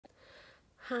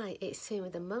Hi, it's Sue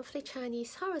with the monthly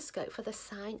Chinese horoscope for the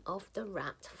sign of the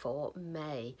rat for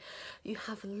May. You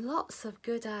have lots of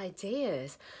good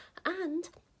ideas and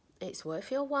it's worth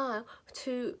your while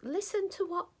to listen to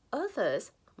what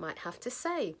others might have to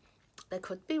say. There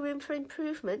could be room for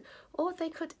improvement, or they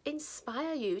could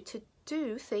inspire you to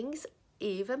do things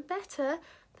even better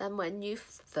than when you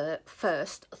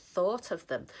first thought of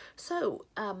them. So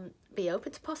be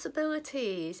open to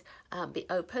possibilities, be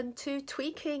open to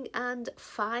tweaking and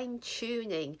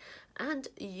fine-tuning, and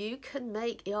you can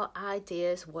make your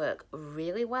ideas work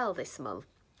really well this month.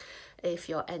 If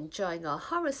you're enjoying our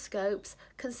horoscopes,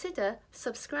 consider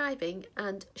subscribing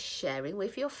and sharing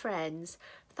with your friends.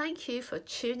 Thank you for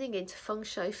tuning into Feng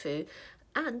Shui Fu,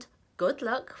 and good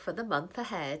luck for the month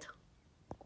ahead.